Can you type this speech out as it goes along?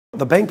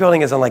The bank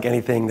building is unlike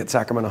anything that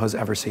Sacramento has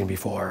ever seen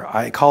before.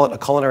 I call it a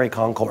culinary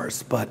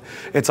concourse, but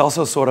it's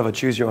also sort of a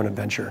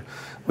choose-your-own-adventure.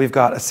 We've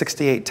got a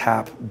 68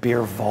 tap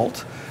beer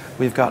vault.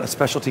 We've got a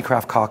specialty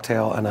craft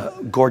cocktail and a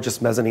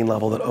gorgeous mezzanine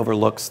level that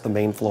overlooks the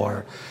main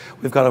floor.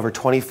 We've got over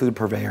 20 food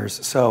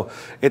purveyors. So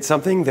it's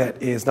something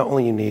that is not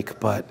only unique,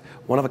 but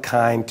one of a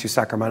kind to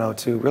Sacramento,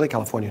 to really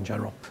California in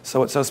general.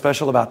 So what's so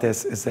special about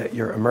this is that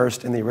you're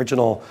immersed in the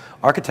original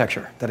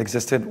architecture that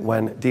existed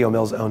when D.O.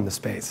 Mills owned the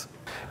space.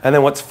 And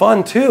then what's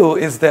fun too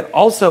is that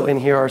also in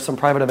here are some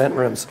private event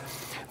rooms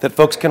that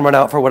folks can rent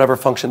out for whatever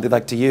function they'd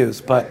like to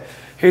use. But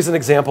here's an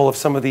example of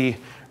some of the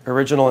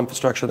original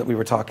infrastructure that we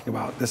were talking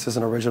about. This is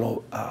an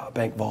original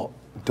bank vault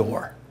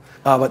door.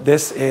 But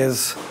this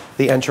is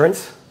the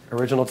entrance,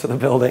 original to the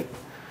building.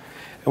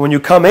 And when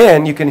you come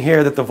in, you can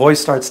hear that the voice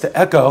starts to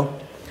echo.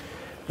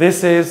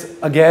 This is,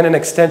 again, an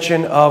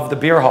extension of the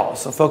beer hall.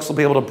 So folks will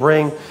be able to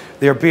bring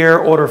their beer,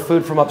 order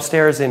food from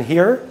upstairs in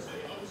here.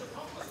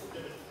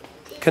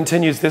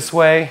 Continues this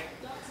way.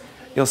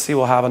 You'll see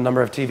we'll have a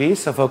number of TVs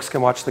so folks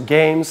can watch the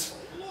games,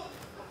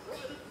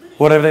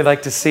 whatever they'd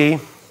like to see.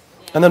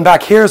 And then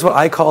back here is what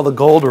I call the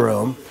gold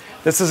room.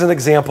 This is an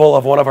example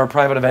of one of our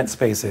private event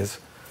spaces.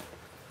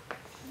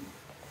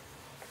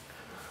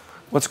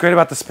 What's great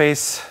about the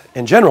space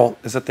in general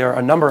is that there are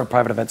a number of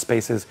private event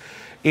spaces.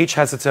 Each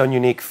has its own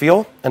unique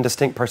feel and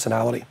distinct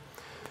personality.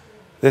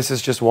 This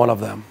is just one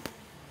of them.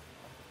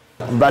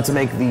 I'm about to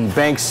make the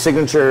bank's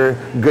signature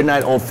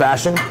Goodnight Old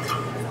Fashioned.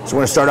 So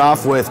we're going to start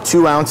off with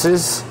 2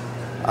 ounces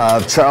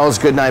of Charles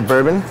Goodnight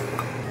Bourbon.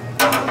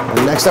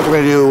 And next up we're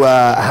going to do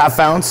a ½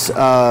 ounce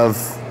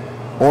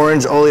of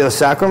Orange Oleo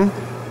Sacrum.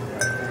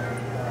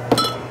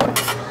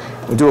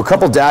 We'll do a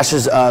couple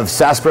dashes of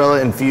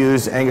sarsaparilla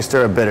infused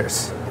Angostura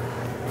bitters.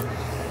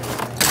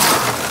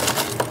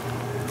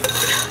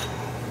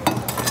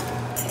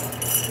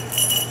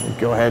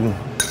 Go ahead and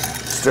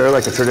stir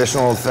like a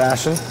traditional old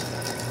fashioned.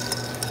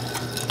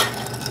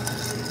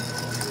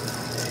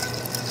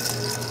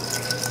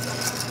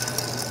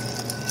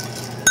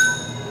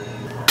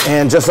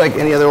 And just like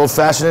any other old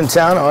fashioned in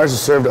town, ours is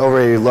served over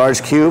a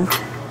large cube.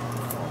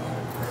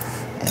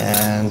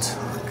 And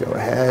go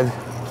ahead.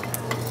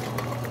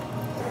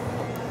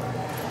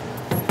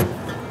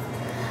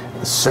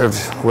 It's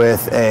served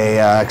with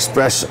a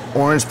express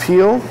orange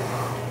peel.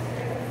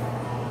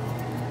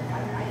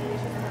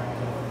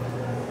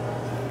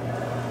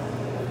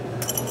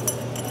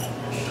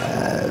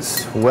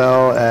 As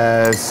well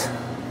as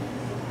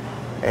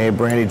a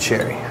brandied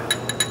cherry.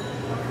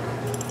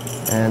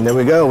 And there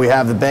we go, we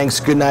have the bank's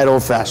Goodnight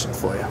Old Fashioned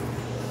for you.